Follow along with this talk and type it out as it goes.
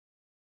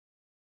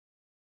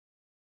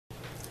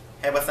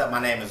Hey, what's up? My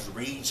name is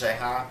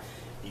Rejeeha.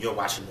 You're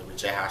watching the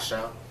Rejeeha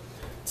Show.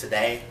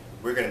 Today,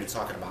 we're going to be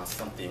talking about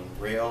something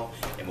real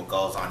and what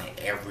goes on in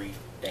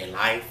everyday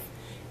life.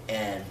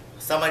 And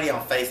somebody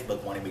on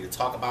Facebook wanted me to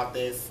talk about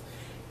this,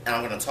 and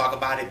I'm going to talk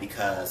about it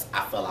because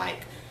I feel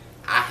like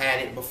I had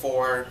it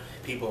before.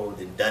 People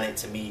have done it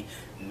to me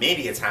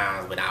many a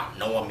times without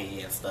knowing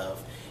me and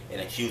stuff,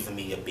 and accusing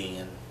me of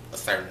being a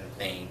certain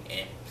thing.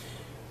 And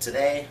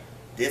today,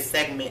 this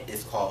segment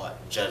is called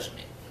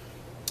Judgment.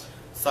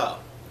 So,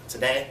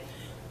 today,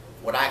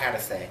 what I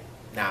gotta say,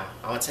 now,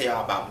 I'm gonna tell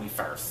y'all about me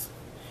first.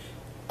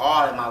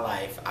 All in my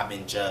life, I've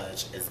been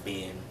judged as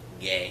being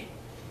gay,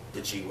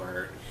 the G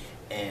word,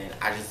 and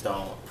I just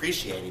don't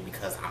appreciate it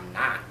because I'm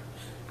not.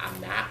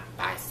 I'm not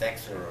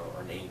bisexual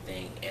or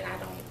anything, and I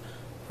don't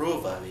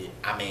approve of it.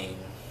 I mean,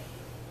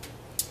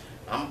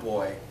 I'm a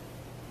boy.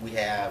 We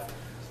have,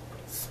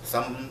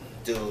 some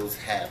dudes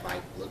have,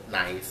 like, look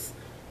nice,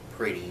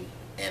 pretty,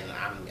 and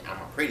I'm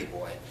a pretty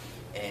boy,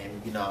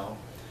 and, you know,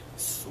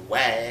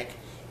 swag,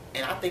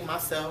 and I think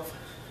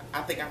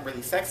I'm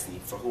really sexy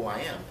for who I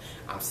am.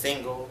 I'm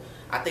single.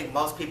 I think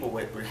most people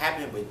what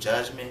happening with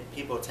judgment,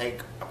 people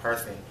take a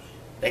person,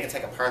 they can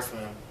take a person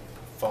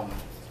from,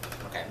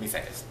 okay, let me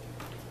say this.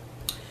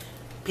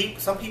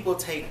 Some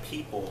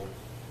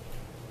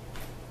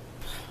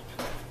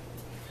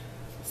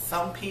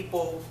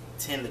people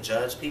tend to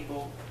judge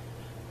people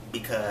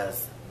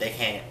because they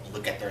can't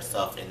look at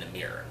themselves in the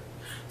mirror.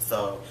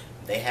 So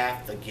they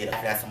have to get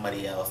at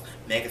somebody else,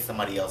 making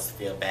somebody else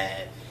feel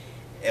bad.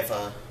 If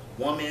a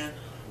woman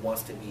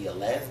wants to be a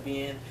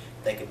lesbian,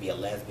 they can be a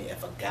lesbian.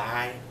 If a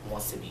guy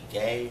wants to be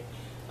gay,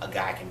 a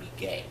guy can be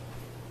gay.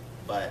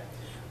 But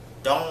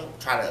don't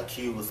try to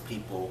accuse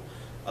people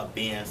of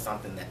being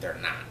something that they're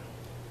not,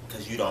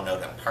 because you don't know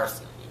them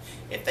personally.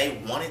 If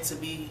they wanted to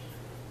be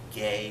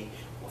gay,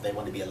 or if they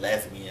want to be a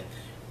lesbian,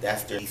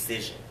 that's their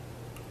decision.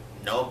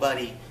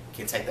 Nobody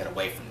can take that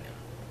away from them.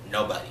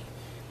 Nobody.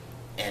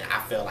 And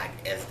I feel like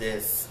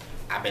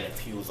I've been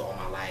infused all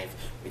my life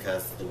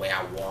because the way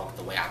I walk,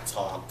 the way I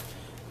talk,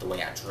 the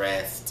way I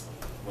dressed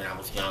when I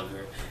was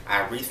younger.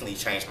 I recently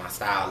changed my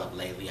style up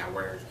lately. I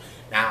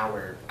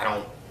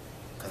don't,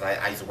 because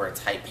I used to wear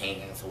tight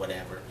pants or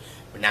whatever.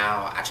 But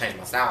now I changed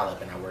my style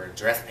up and I wear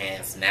dress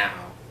pants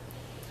now.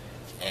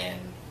 And,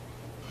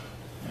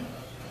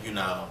 you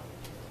know,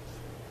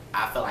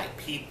 I feel like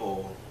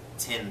people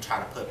tend to try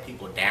to put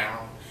people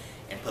down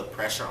and put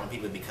pressure on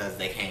people because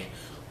they can't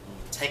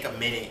take a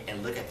minute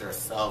and look at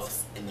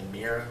themselves in the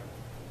mirror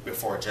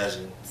before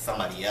judging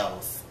somebody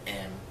else.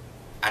 And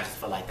I just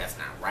feel like that's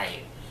not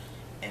right.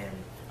 And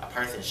a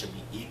person should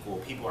be equal.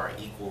 People are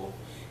equal.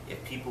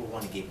 If people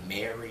want to get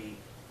married,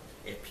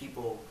 if two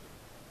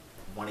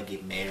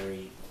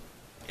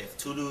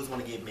dudes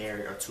want to get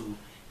married or two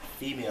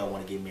females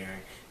want to get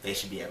married, they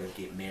should be able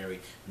to get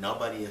married.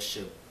 Nobody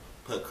should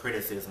put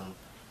criticism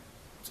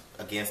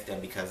against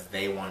them because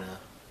they want to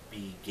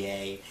be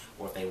gay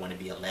or if they want to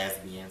be a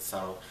lesbian.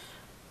 So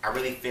I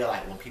really feel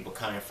like when people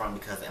come in from,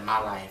 because in my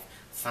life,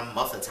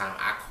 most of the time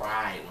I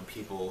cried when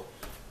people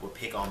would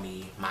pick on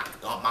me. My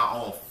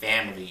own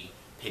family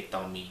picked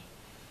on me.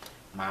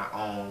 My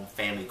own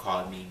family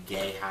called me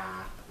gay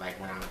high. Like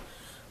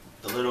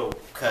the little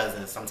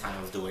cousins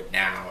sometimes do it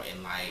now,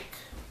 and like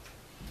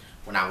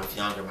when I was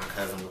younger, my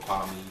cousin would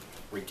call me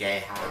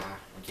Rejeeha,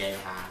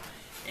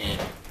 and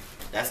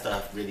that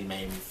stuff really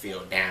made me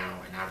feel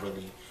down, and I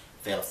really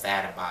felt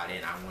sad about it,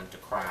 and I wanted to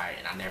cry,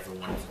 and I never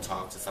wanted to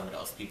talk to some of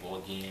those people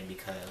again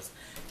because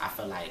I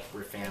feel like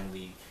we're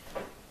family.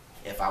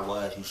 If I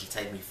was, you should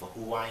take me for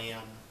who I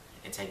am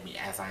and take me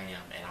as I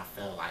am. And I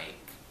feel like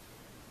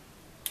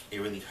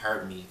it really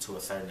hurt me to a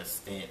certain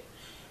extent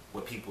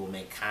when people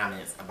make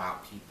comments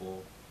about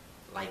people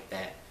like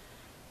that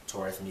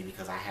towards me,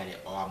 because I had it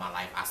all my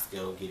life. I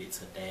still get it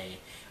today.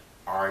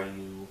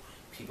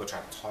 People try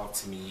to talk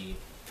to me,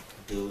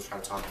 dudes try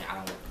to talk to me. I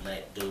don't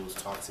let dudes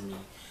talk to me.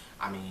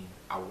 I mean,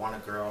 I want a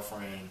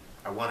girlfriend.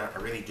 I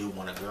really do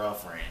want a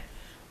girlfriend,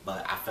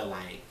 but I feel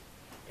like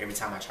every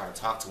time I try to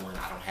talk to one,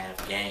 I don't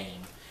have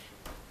game,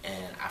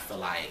 and I feel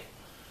like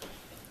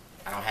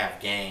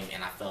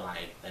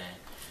that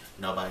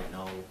nobody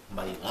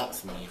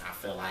wants me. I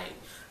feel like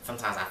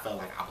sometimes I felt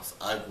like I was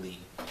ugly,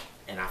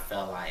 and I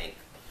felt like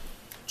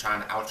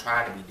I was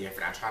trying to be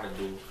different. I tried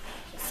to do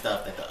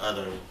stuff that the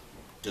other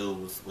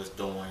dudes was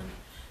doing.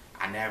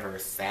 I never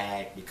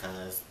sagged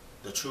because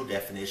the true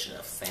definition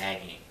of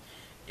sagging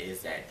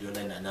is that you're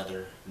letting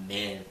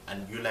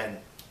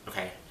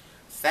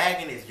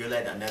sagging is you're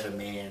letting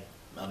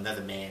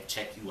another man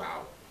check you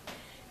out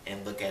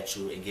and look at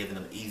you and giving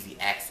them easy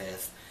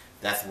access.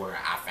 That's where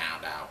I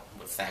found out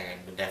what sagging,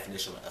 the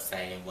definition of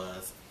sagging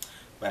was.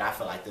 But I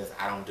feel like this,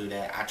 I don't do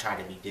that. I try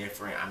to be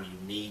different. I'm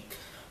unique.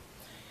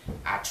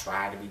 I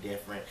try to be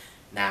different.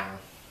 Now,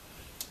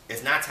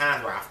 it's not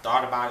times where I've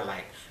thought about it,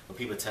 like when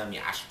people tell me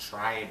I should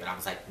try it, but I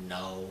was like,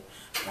 no.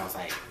 And I was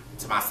like,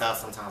 to myself,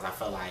 sometimes I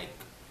felt like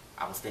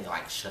I was thinking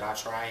like, should I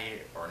try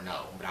it or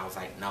no? But I was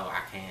like, no,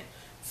 I can't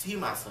see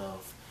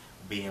myself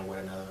being with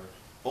another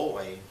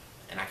boy,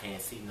 and I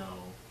can't see no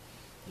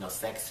no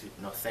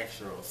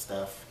sexual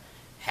stuff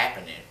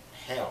happening.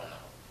 Hell no.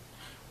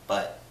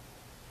 But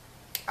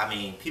I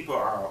mean, people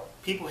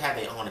have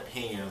their own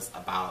opinions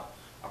about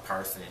a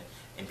person,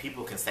 and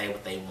people can say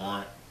what they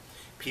want.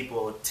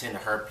 People tend to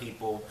hurt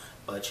people,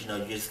 but you know,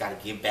 you just gotta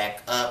get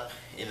back up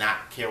and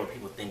not care what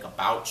people think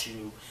about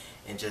you,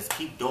 and just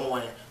keep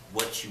doing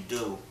what you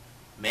do.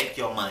 Make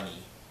your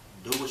money.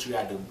 Do what you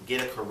gotta do.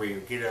 Get a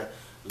career. Get a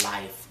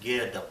life.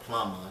 Get a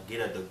diploma.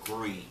 Get a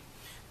degree.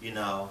 You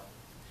know,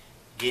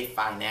 get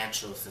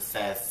financial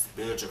success.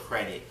 Build your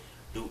credit.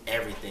 Do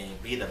everything.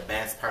 Be the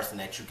best person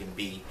that you can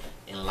be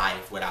in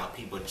life without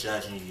people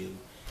judging you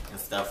and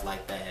stuff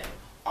like that.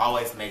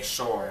 Always make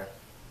sure,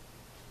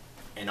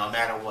 and no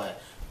matter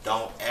what,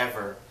 don't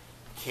ever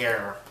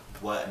care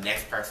what the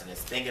next person is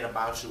thinking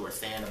about you or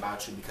saying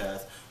about you,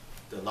 because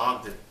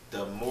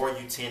the more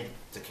you tend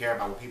to care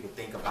about what people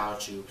think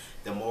about you,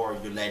 the more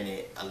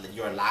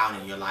you're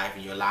allowing in your life,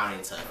 and you're allowing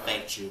it to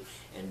affect you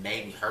and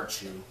maybe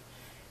hurt you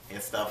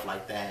and stuff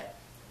like that.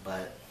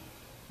 But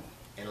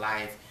in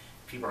life,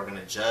 people are going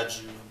to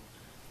judge you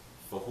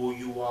for who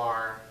you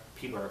are.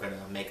 People are going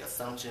to make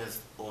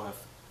assumptions of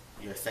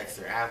your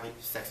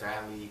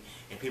sexuality,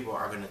 and people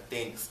are going to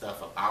think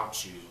stuff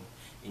about you,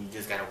 and you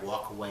just got to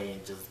walk away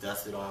and just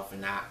dust it off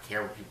and not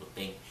care what people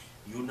think.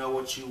 You know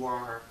what you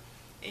are,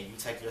 and you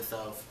take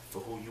yourself for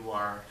who you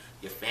are.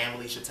 Your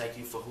family should take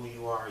you for who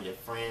you are. Your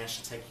friends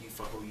should take you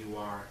for who you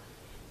are,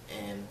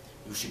 and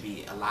you should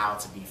be allowed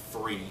to be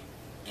free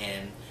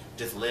and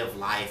just live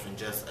life and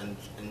just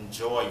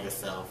enjoy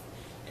yourself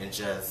and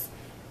just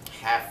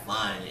have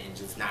fun and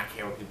just not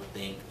care what people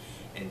think,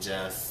 and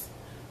just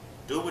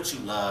do what you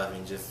love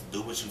and just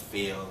do what you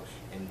feel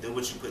and do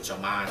what you put your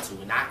mind to,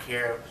 and not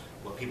care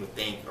what people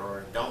think,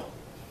 or don't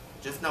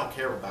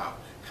care about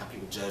how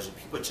people judge you.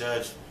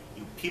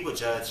 People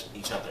judge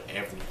each other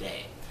every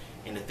day.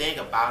 And the thing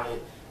about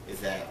it is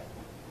that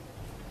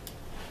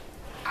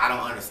I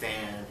don't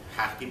understand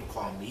how people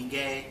call me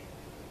gay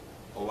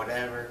or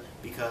whatever,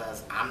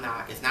 because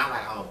it's not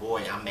like I'm a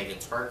boy, I'm making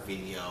twerk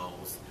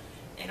videos,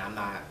 and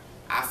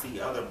I see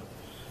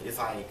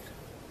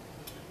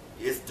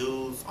it's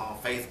dudes on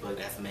Facebook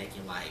that's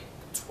making like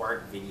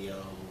twerk videos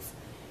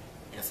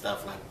and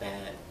stuff like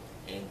that,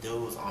 and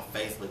dudes on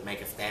Facebook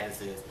making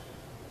statuses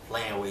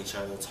playing with each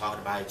other,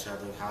 talking about each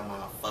other, how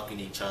about fucking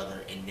each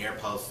other, and they're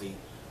posting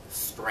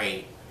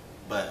straight,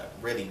 but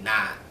really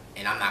not.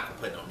 And I'm not gonna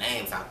put no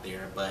names out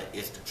there, but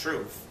it's the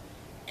truth,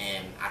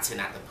 and I tend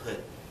not to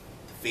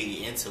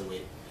feed into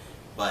it.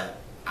 But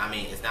I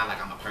mean, it's not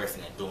like I'm a person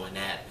that's doing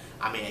that.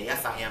 I mean,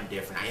 yes, I am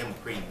different. I am a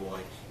pretty boy.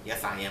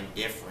 Yes, I am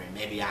different.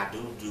 Maybe I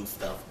do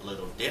stuff a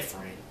little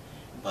different,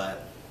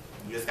 but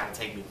you just gotta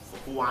take me for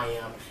who I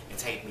am and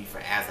take me for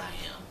as I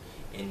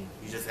am. And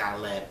you just gotta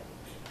let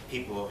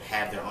people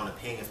have their own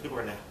opinions. People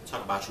are gonna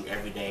talk about you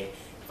every day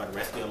for the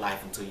rest of your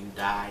life until you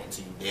die,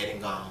 until you're dead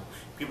and gone.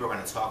 People are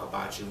gonna talk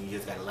about you, and you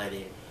just gotta let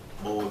it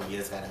move. You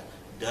just gotta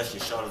dust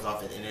your shoulders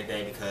off at the end of the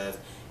day, because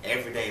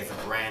every day is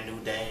a brand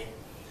new day,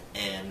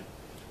 and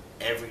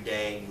every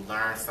day you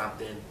learn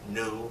something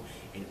new,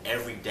 and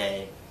every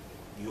day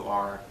you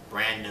are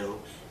brand new,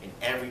 and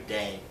every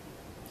day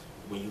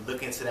when you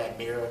look into that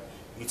mirror,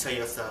 you tell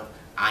yourself,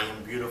 I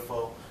am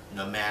beautiful,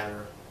 no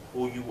matter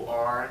who you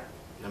are,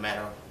 no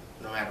matter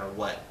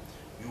what.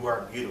 You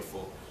are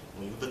beautiful.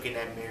 When you look in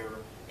that mirror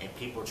and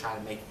people try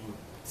to make you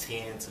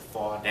tend to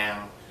fall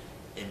down,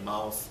 and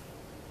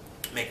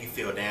make you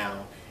feel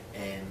down,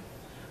 and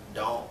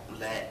don't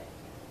let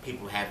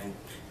people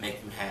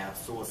make you have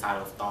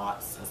suicidal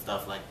thoughts and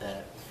stuff like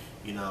that.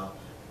 You know,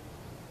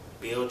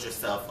 build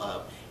yourself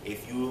up.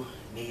 If you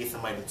need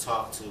somebody to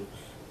talk to,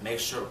 make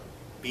sure,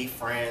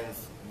 befriend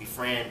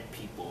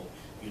people.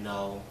 You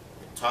know,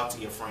 talk to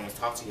your friends,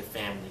 talk to your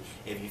family.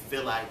 If you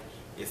feel like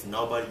it's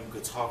nobody you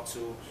could talk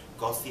to,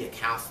 go see a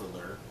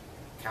counselor,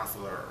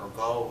 or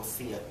go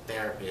see a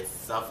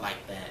therapist, stuff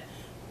like that.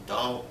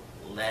 Don't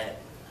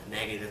let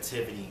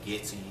negativity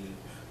get to you.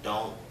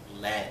 Don't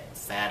let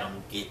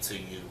Saddam get to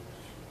you,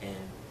 and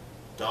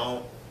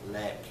don't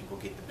let people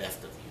get the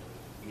best of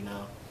you. You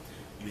know,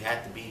 you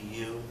have to be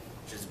you.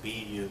 Just be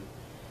you.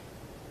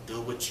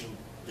 Do what you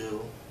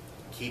do.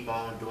 Keep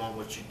on doing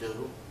what you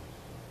do,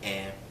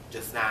 and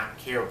just not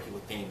care what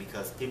people think,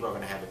 because people are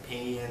going to have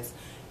opinions.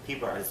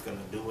 People are just going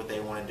to do what they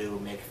want to do,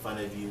 make fun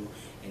of you,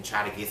 and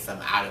try to get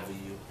something out of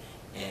you,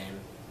 and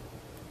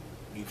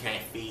you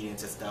can't feed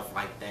into stuff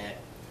like that.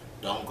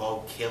 Don't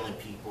go killing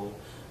people.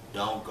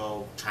 Don't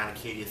go trying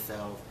to kill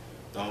yourself.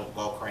 Don't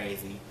go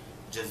crazy.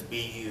 Just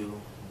be you.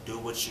 Do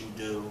what you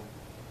do,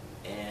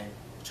 and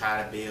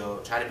try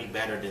to be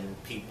better than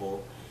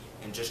people,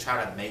 and just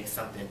try to make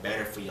something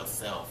better for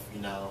yourself.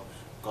 You know,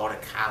 go to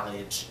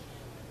college,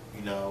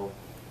 you know,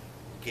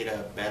 get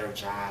a better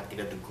job, get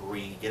a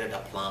degree, get a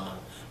diploma.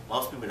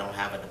 Most people don't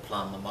have a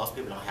diploma. Most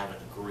people don't have a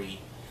degree,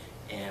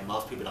 and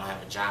most people don't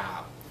have a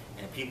job.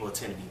 And people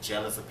tend to be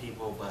jealous of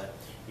people, but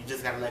you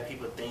just gotta let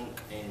people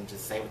think and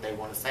just say what they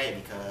want to say,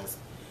 because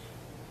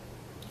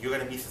you're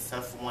gonna be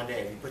successful one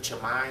day. If you put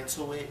your mind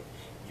to it,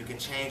 you can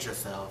change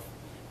yourself.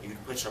 If you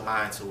put your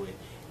mind to it,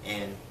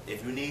 And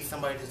if you need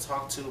somebody to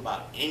talk to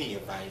about any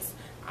advice,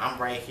 I'm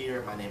right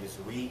here. My name is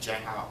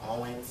Rejeeha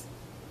Owens.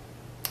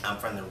 I'm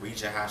from the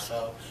Rejeeha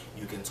Show.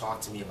 You can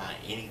talk to me about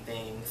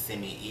anything.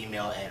 Send me an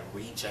email at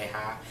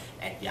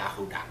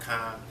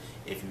rejeeha@yahoo.com.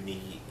 If you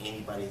need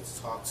anybody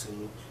to talk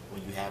to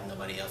when you have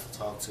nobody else to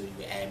talk to, you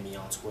can add me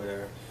on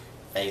Twitter,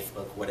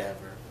 Facebook,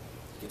 whatever.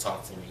 You can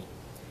talk to me.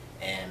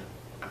 And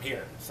I'm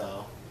here.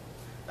 So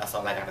that's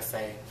all I got to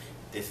say.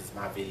 This is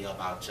my video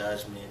about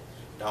judgment.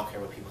 Don't care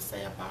what people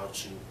say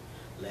about you.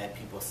 Let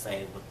people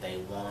say what they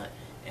want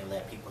and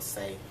let people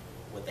say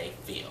what they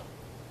feel.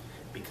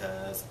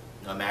 Because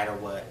no matter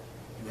what,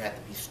 you have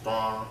to be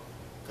strong.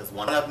 Because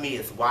one of me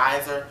is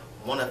wiser,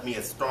 one of me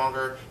is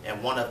stronger,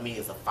 and one of me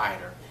is a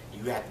fighter.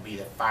 You have to be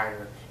the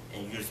fighter,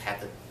 and you just have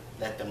to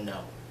let them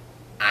know,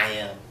 I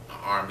am an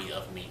army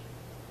of me.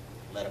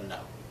 Let them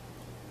know.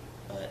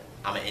 But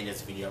I'm going to end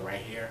this video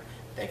right here.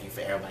 Thank you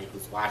for everybody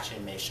who's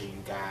watching. Make sure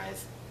you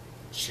guys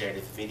share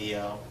this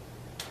video.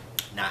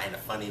 Not in a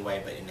funny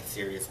way, but in a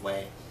serious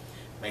way.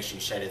 Make sure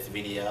you share this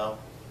video.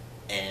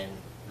 And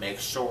make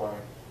sure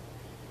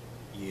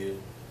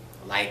you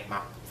like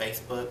my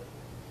Facebook.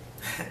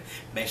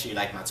 Make sure you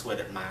like my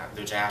Twitter,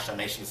 the Rejeeha Show.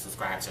 Make sure you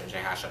subscribe to the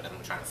Rejeeha Show. That's what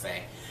I'm trying to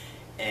say.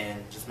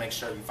 And just make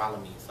sure you follow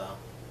me. So.